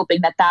really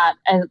hoping that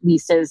at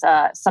least is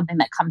something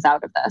that comes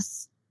out of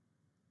this.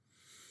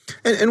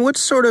 And what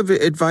sort of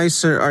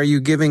advice are you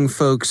giving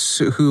folks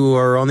who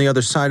are on the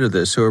other side of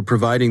this, who are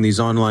providing these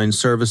online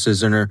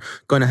services and are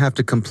going to have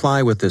to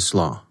comply with this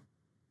law?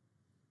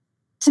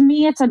 To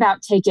me, it's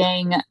about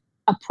taking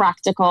a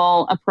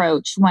practical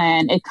approach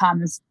when it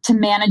comes to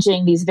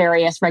managing these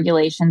various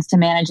regulations, to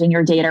managing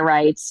your data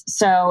rights.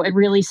 So it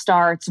really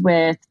starts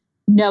with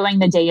knowing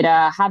the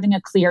data, having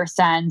a clear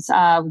sense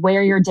of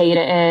where your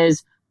data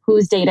is,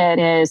 whose data it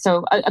is.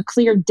 So a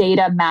clear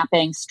data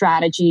mapping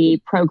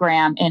strategy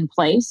program in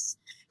place.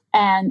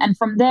 And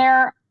from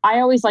there, I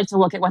always like to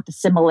look at what the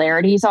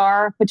similarities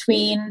are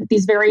between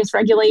these various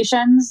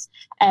regulations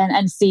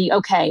and see,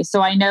 okay,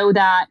 so I know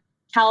that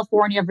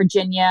California,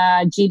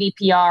 Virginia,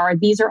 GDPR,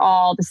 these are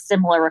all the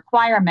similar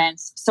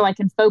requirements. So I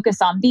can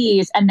focus on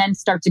these and then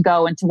start to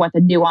go into what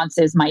the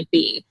nuances might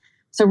be.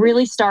 So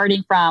really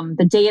starting from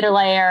the data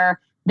layer,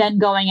 then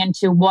going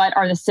into what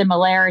are the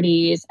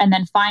similarities, and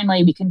then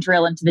finally we can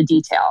drill into the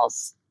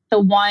details. The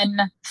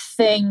one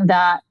thing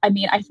that,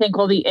 I think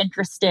will be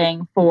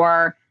interesting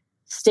for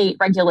state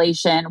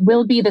regulation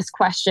will be this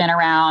question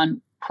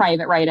around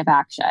private right of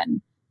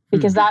action,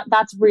 because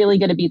that's really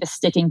going to be the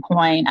sticking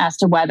point as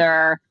to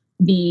whether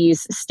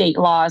these state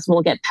laws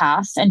will get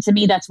passed. And to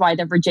me, that's why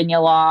the Virginia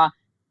law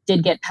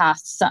did get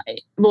passed.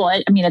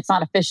 It's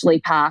not officially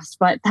passed,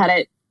 but that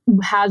it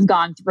has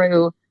gone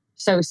through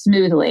so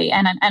smoothly.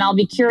 And I'll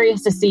be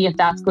curious to see if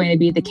that's going to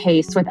be the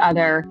case with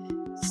other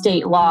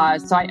state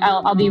laws. So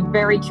I'll be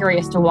very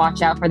curious to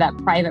watch out for that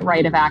private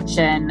right of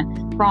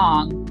action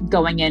prong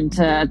going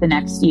into the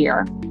next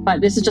year. But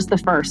this is just the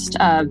first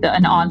of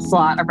an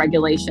onslaught of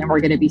regulation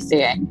we're going to be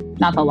seeing,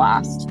 not the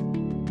last.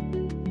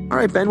 All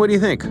right, Ben, what do you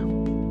think?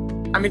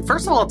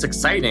 First of all, it's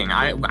exciting.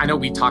 I know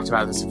we talked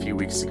about this a few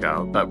weeks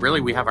ago, but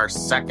really we have our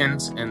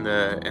second in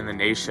the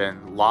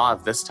nation law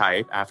of this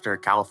type after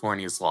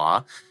California's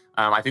law.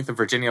 I think the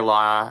Virginia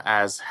law,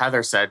 as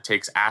Heather said,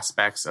 takes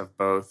aspects of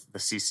both the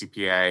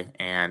CCPA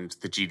and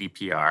the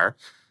GDPR.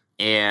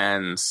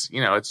 And,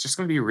 it's just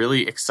going to be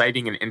really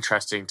exciting and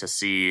interesting to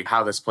see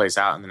how this plays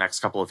out in the next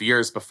couple of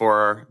years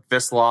before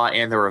this law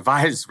and the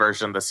revised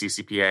version of the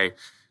CCPA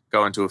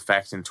go into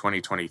effect in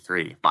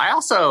 2023. I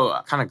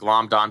also kind of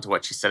glommed onto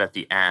what she said at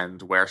the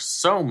end, where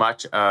so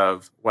much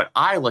of what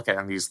I look at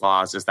in these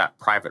laws is that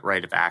private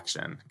right of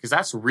action, because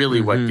that's really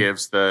what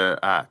gives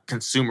the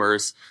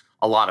consumers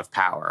a lot of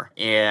power.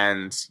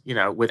 And,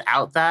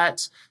 without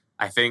that,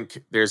 I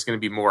think there's going to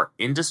be more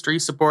industry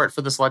support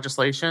for this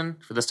legislation,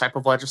 for this type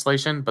of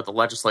legislation, but the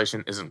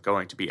legislation isn't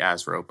going to be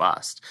as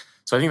robust.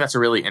 So I think that's a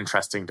really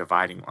interesting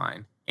dividing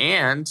line.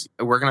 And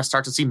we're going to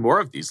start to see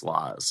more of these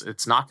laws.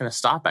 It's not going to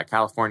stop at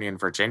California and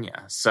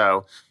Virginia.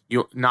 So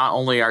you not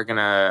only are going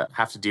to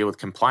have to deal with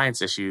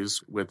compliance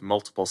issues with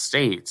multiple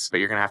states, but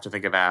you're going to have to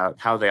think about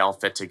how they all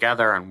fit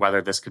together and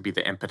whether this could be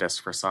the impetus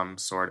for some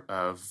sort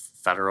of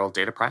federal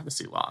data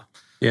privacy law.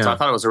 Yeah. So I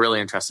thought it was a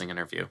really interesting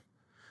interview.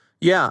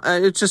 Yeah,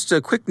 it's just a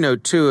quick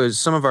note, too, as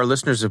some of our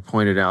listeners have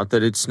pointed out,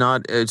 that it's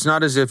not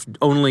as if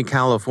only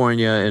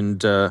California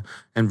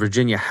and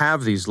Virginia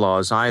have these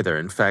laws either.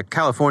 In fact,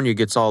 California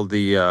gets all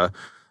the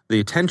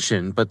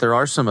attention, but there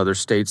are some other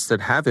states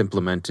that have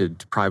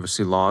implemented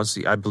privacy laws,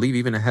 I believe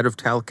even ahead of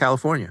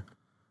California.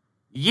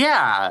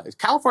 Yeah,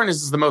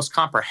 California's is the most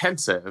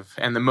comprehensive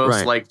and the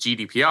most like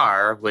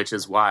GDPR, which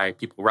is why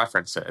people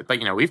reference it. But,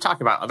 we've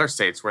talked about other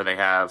states where they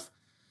have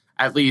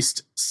at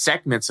least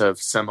segments of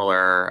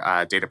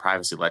similar data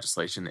privacy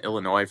legislation,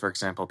 Illinois, for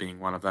example, being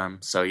one of them.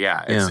 So,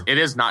 it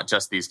is not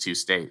just these two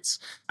states.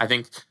 I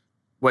think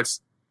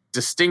what's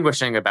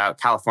distinguishing about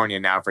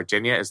California now,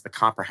 Virginia, is the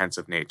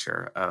comprehensive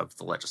nature of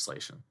the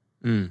legislation.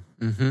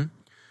 Mm-hmm.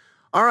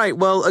 All right.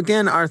 Well,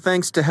 again, our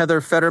thanks to Heather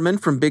Fetterman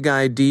from Big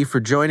ID for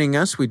joining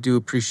us. We do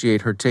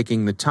appreciate her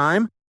taking the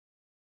time.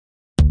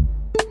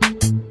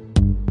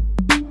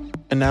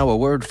 And now a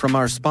word from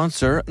our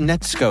sponsor,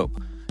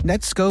 Netskope.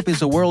 Netskope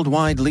is a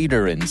worldwide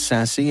leader in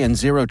SASE and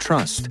Zero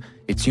Trust.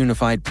 Its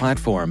unified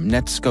platform,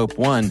 Netskope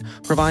One,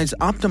 provides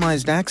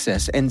optimized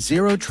access and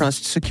Zero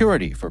Trust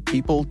security for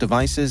people,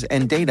 devices,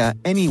 and data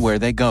anywhere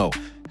they go,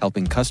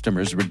 helping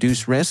customers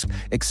reduce risk,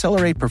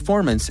 accelerate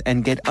performance,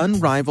 and get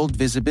unrivaled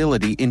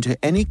visibility into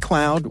any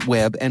cloud,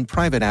 web, and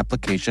private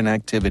application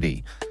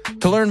activity.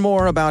 To learn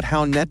more about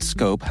how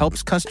Netskope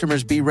helps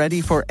customers be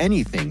ready for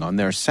anything on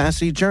their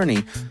SASE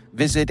journey,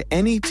 visit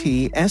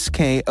netskope.com.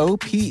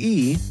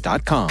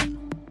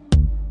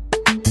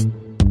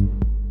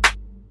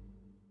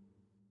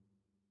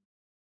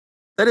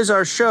 That is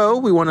our show.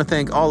 We want to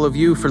thank all of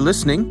you for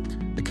listening.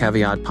 The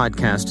Caveat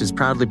podcast is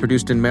proudly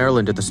produced in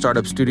Maryland at the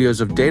startup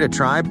studios of Data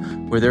Tribe,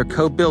 where they're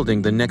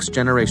co-building the next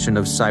generation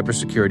of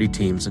cybersecurity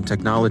teams and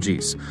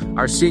technologies.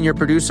 Our senior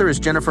producer is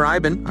Jennifer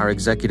Iben. Our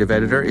executive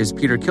editor is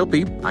Peter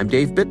Kilpe. I'm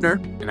Dave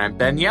Bittner. And I'm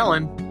Ben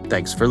Yellen.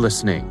 Thanks for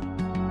listening.